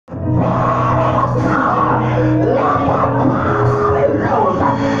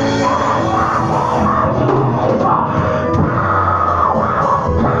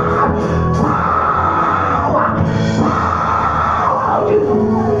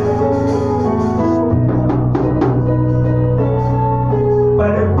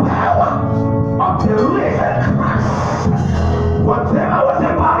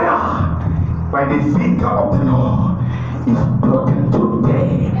By the finger of the Lord is broken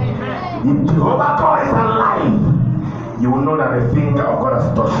today. If Jehovah God is alive, you will know that the finger of God has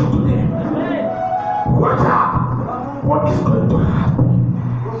touched you today. Watch out what is going to happen.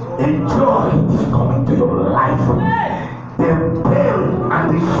 A joy is coming to your life. The pain and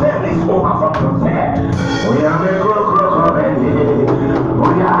the shame is over from today. We are the crow baby.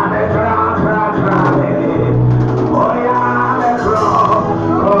 We are the crack baby. We are the crow.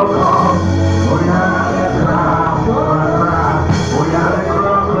 We are the crack. We are the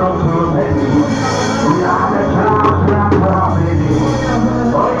crow baby. We are the crack baby.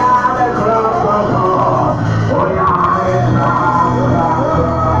 We are the crow. We are the crack.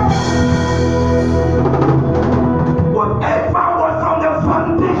 Whatever was on the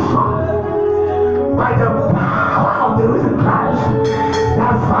foundation, by the power of the risen Christ,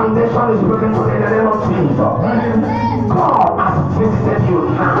 that foundation is broken today in the name of Jesus. God has visited you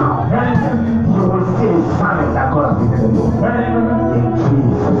now. You will see a sign that God has visited you. In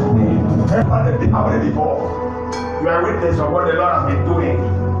Jesus' name. I've read before. You are a witness of what the Lord has been doing.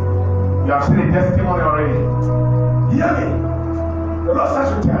 You have seen a testimony already. Hear me. The Lord says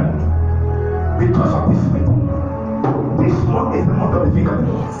to tell you, because of this meeting, this month is the month of the finger.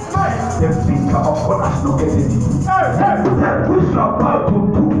 The finger of God has located you. That which you are about to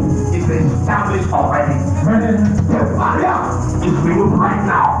do is established already. The barrier is removed right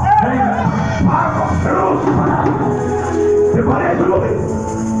now. The barrier is removed.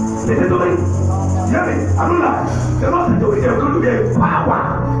 Listen to me. Hear me. I don't lie. The Lord said to me, there's going to be a power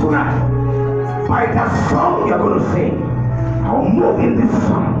tonight. By that song you're going to sing, I will move in this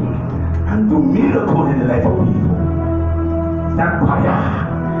song and do miracles in the life of people. That fire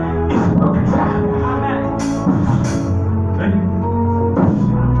is broken.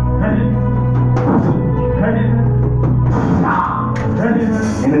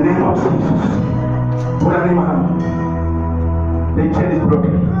 In the name of Jesus, put an name on. The chain is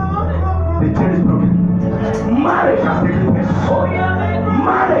broken. The chain is broken. Marriage has taken place.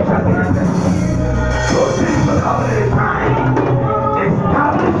 Marriage has taken place. So this will happen at a time.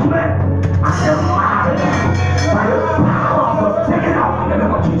 Establishment and a marriage by the power of God taken out in the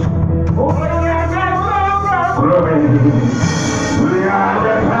name of Jesus. Glory. We are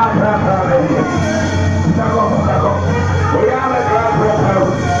the God. We are the God. We are the God.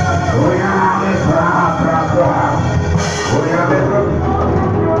 We are the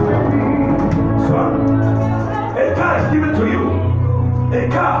Son, a car is given to you. A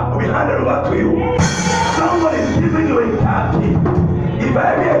car will be handed over to you. Someone is giving you a car key. If I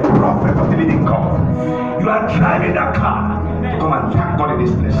be a prophet of the living God, you are driving that car. Come and thank God in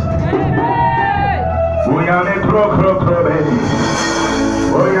this place. We are the crow baby.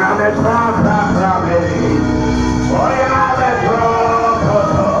 We are the crow baby. We are the crow.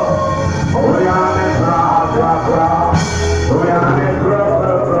 We are the crow. We are the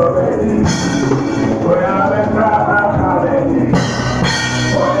crow baby. We are the crow baby.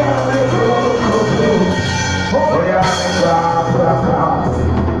 We are the crow. We are the crow.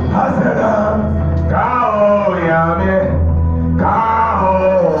 Hasana, Kao Yame, Kao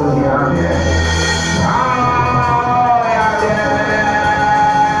Yame.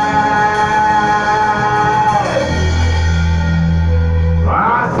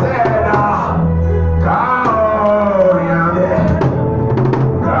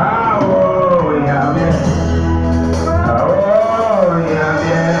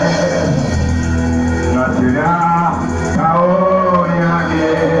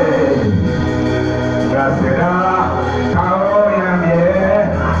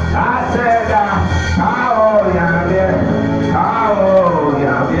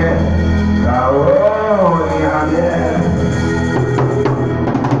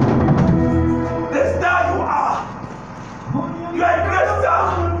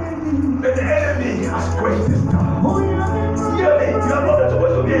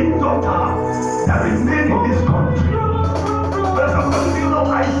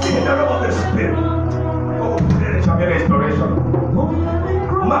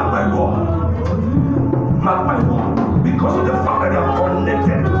 Mark my word, because of the fact that you are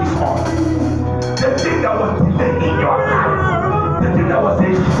connected to this heart. The thing that was delayed in your life, the thing that was a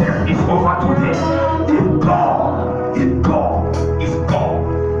shame is over today. If God is God,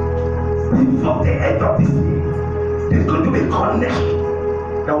 of the end of this year, there's going to be a connection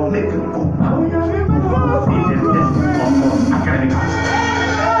that will make you go back to fulfill the destiny of God's academic house.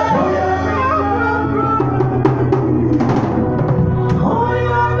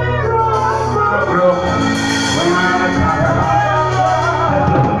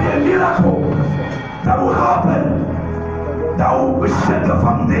 That will happen. That will set the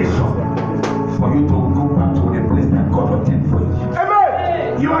foundation for you to go back to the place that God ordained for you.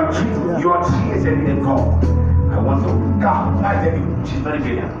 Amen. You are 3 years and in God. I want to God. I tell you, she's very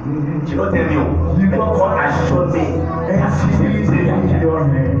brilliant. She don't tell me, but God has shown me that she's brilliant.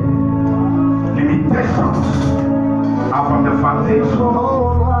 Limitations are from the foundation.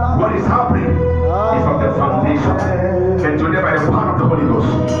 What is happening is from the foundation. And today by the power of the Holy Ghost.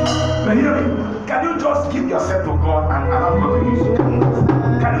 But hear me. Can you just give yourself to God and allow God to use you?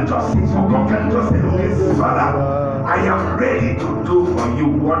 Can you just sing for God? Can you just say, okay, Father, I am ready to do for you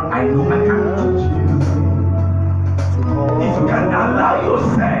what I know I can do. If you can allow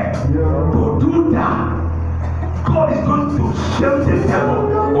yourself to do that, God is going to shame the devil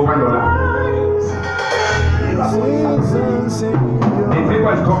over your life. The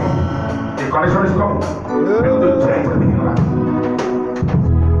favor is coming. The connection is coming. You're going to change everything in your life.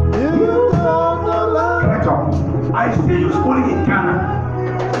 I see you schooling in Ghana.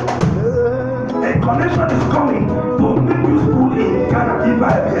 A connection is coming to make you school in Ghana. If I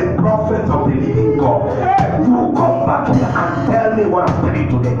be a prophet of the living God, you will come back here and tell me what I'm telling you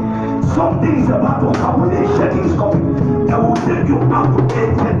today. Something is about to happen. A shedding is coming that will take you out to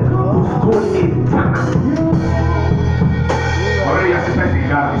school in Ghana. Already assistant in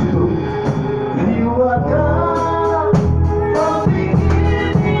Ghana, is it true? You are God from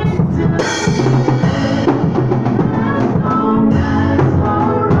beginning to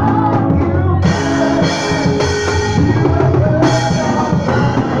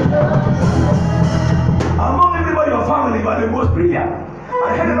the most brilliant.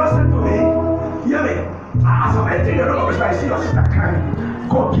 And he never said to me, hear me, as I'm entering the room, I see your sister crying.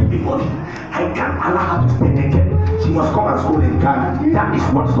 God give me money. I can't allow her to stay naked. She must come and school in Ghana. That is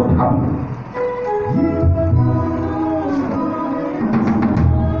what's going to happen.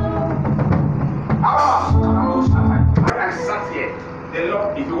 I sat here. The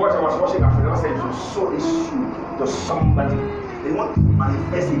Lord, if you watch, I was watching after the Lord said to sow a shoe to somebody. They want to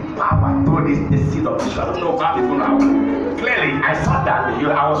manifest a power through the seed of tissue. I don't know how it's going to happen. Clearly, I saw that.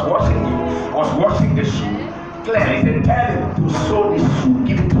 I was watching you. I was watching the shoe. Clearly, they tell him to sow the shoe,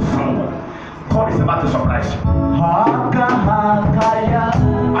 give it to someone. God is about to surprise you.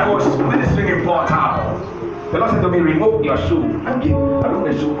 I was ministering in Port Harbour. The Lord said to me, remove your shoe and give. I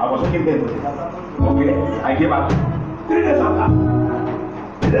remove the shoe. I was looking there. Okay, I gave up. 3 days after.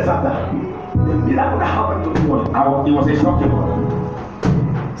 3 days after. The miracle that happened to me was, it was a shocking one.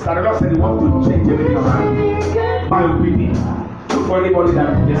 So the Lord said he wants to change everything around. My opinion. So for anybody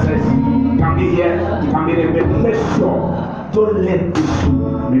that just says, you can be here, you can be there, but make sure, don't let this shoe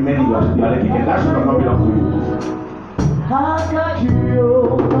remain in your leg again. That should not belong to you.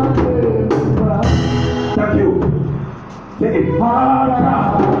 Thank you. Take it.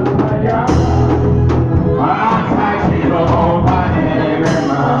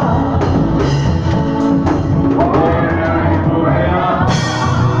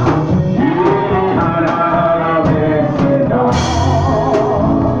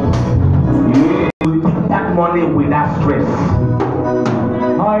 Money without stress.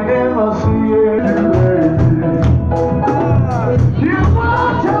 I never see it. You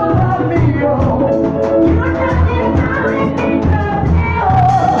want to let me go. You can't carry me down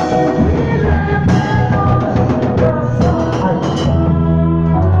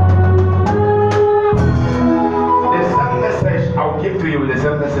the same message I'll give to you, the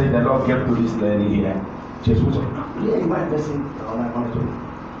same message the Lord gave to this lady here. Jesus, yeah, you might listen.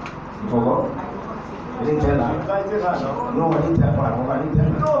 You forgot? I didn't tell her. No, I didn't tell her. I didn't tell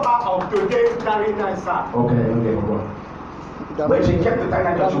her. No, of today carrying answer. Okay, go on. When she kept the time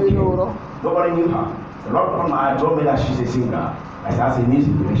that she came, nobody knew her. The Lord told me that she's a singer. I said, as a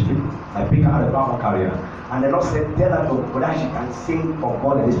music ministry, I pick her out of her career. And the Lord said, tell her that she can sing for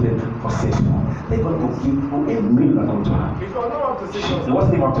God and His place for 6 months. They're going to give you $1 million to her. It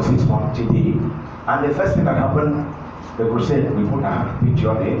wasn't even up to 6 months, she did. And the first thing that happened, the crusade, we put her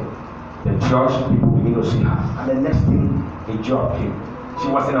picture there. The church, people begin to see her. And the next thing, a job came. She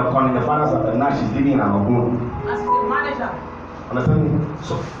was in a corner, the father's house, and now she's living in her home. As the manager. Understand me?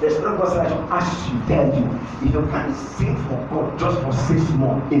 So there's no person that should ask you, tell you, if you can sing for God just for 6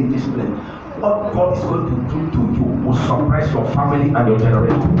 months in this place, what God is going to do to you will surprise your family and your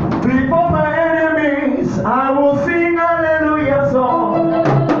generation. Before my enemies, I will sing hallelujah song.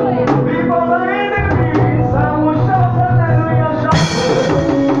 Before my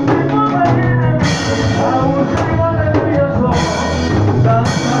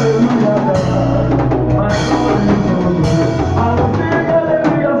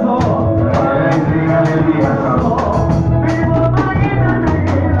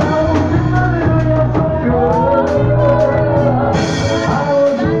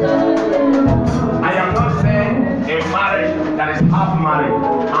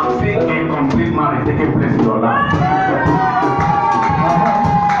I'm seeing a complete marriage taking place in your life.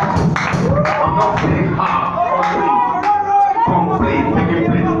 I'm not saying half, complete taking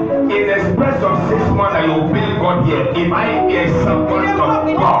place. In the space of 6 months that you build God here, if I hear someone of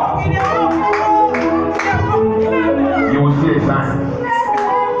God, you will see a sign.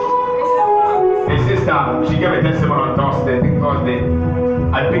 A sister, she gave a testimony on Thursday.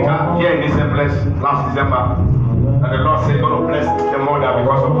 I picked her here in this place last December. And the Lord said, God will bless the mother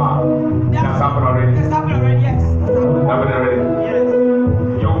because of her. That's happened already. It's happened already, yes. Happened already.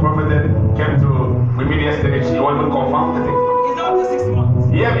 Yes. Your prophet came to with me yesterday. She wanted to confirm the thing. It's not up to 6 months.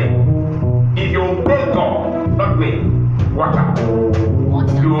 Hear me? If you obey God, not me, watch out.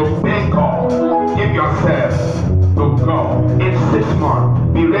 You obey God, give yourself to God. In 6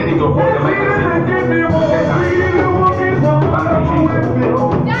 months, be ready to hold the microphone.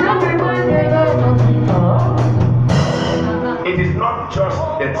 It is not just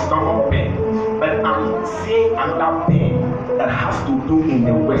the stomach pain, but I'm seeing another pain that has to do in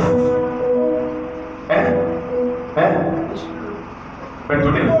the West. But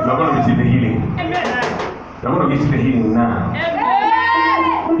today, you're going to receive the healing. Amen. You're going to receive the healing now.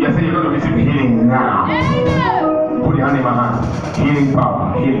 Amen. Yes, you're going to receive the healing now. Put your hand in my hand. Healing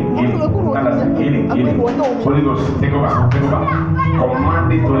power. Healing. That's healing. Holy Ghost, take over.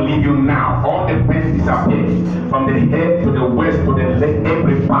 Command it to leave you now. All the pain disappear. From the head to the waist to the leg,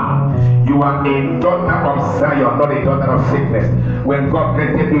 every part. You are a daughter of Zion, not a daughter of sickness. When God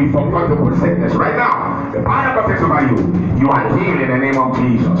created you, He forgot to put sickness. Right now, the power of God takes over you. You are healed in the name of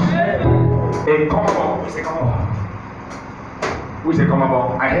Jesus. A common. Who is a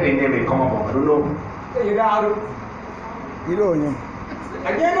common? I heard a name, a common. I don't know. You know him. I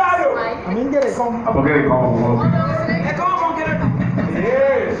mean, get it, come. I'm going to come.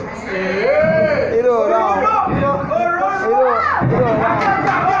 Yes. You know,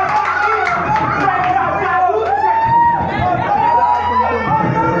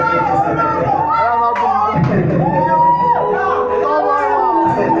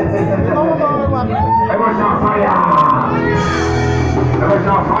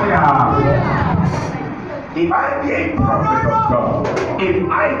 If I be a prophet of God, if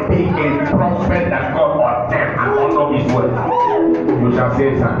I be a prophet that God ordained and honor His word, you shall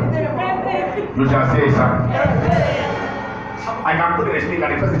say something. You shall say something. I can put in a speaker.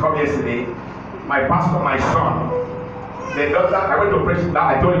 The person called yesterday. My pastor, my son, the daughter. I went to preach.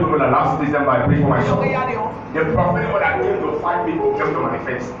 I told you that last December I preached for my son. The prophetic word that came to 5 people came to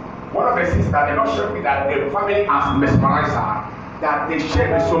manifest. One of the sisters, they not showed me that the family has mesmerized her. That they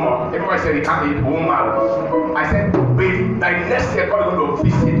shared me so much. Everybody said they can't eat woman. I said, wait, like next year God is going to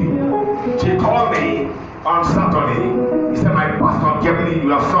visit you. She called me on Saturday. He said, my pastor gave me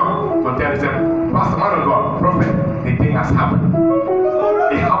your son to tell him, Pastor, man of God, prophet, the thing has happened.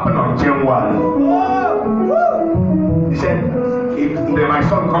 It happened on January. He said, my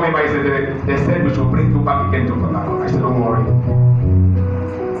son coming by, they said we should bring you back again to Tonga. I said, don't worry.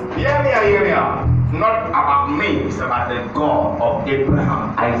 Hear me. Not about me, it's about the God of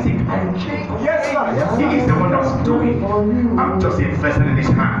Abraham, Isaac, and Jacob. Yes, sir. He is the one that's doing. I'm just invested in His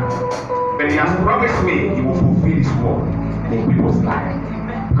hand. But He has promised me He will fulfill His word in people's life.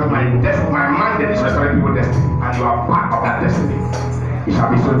 Because my mandate is restoring people's destiny, and you are part of that destiny. It shall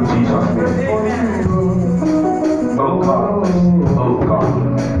be so in Jesus' name. Oh God.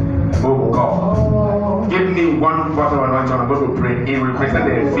 Give me one bottle of anointing. I'm going to pray. It represents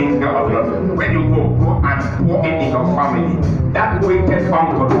the finger of God. When you go and pour it in your family, that wicked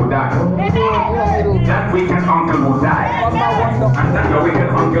uncle will die. That wicked uncle will die. And that your wicked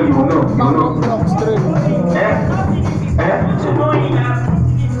uncle, you know.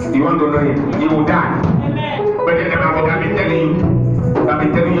 You want to know him? He will die. But then I've been telling you.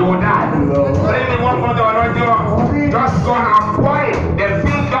 You will die. Bring me one bottle of anointing. Just go and pour it. The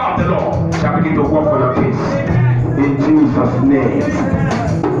finger of the Lord shall begin to work for your case. In Jesus' name.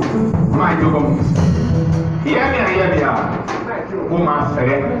 My God. Hear me. Woman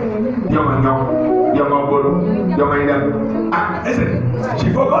said, listen, she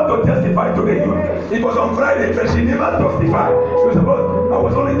forgot to testify today. It was on Friday, but she never testified. She was supposed, I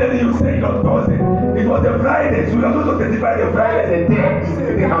was only telling you, saying on Thursday. It was the Friday. She was supposed to testify the Friday the day.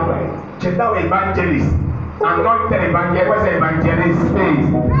 It happened. She's now evangelist. Anointed evangelist. Everybody say evangelist space.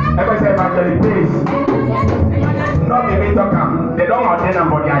 Everybody say evangelist space. Not the way to come. They don't ordain them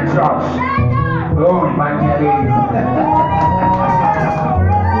for their church. Oh, evangelist.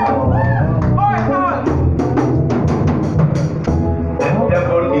 The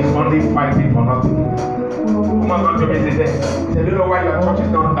devil is only fighting for nothing. Woman got to me and said, you know why your church is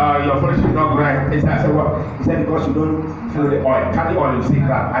not, your fellowship is not right? I said, what? He said, because you don't feel the oil. Carry oil, you see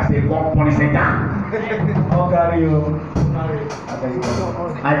crap. I say, God punish it down. I'll carry you.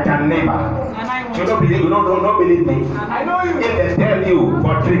 I can never. You don't believe, you don't believe me. I know you. If they tell you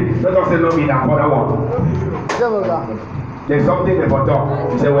for three, let us say no be that other one. There's something about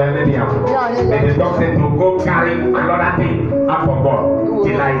talk. You say, well, maybe I'm. And the dog said to go carry another thing out for God.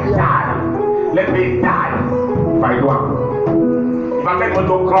 Till I die. Let me die if I do it. If I make one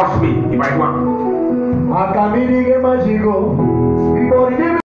to cross me, if I do it.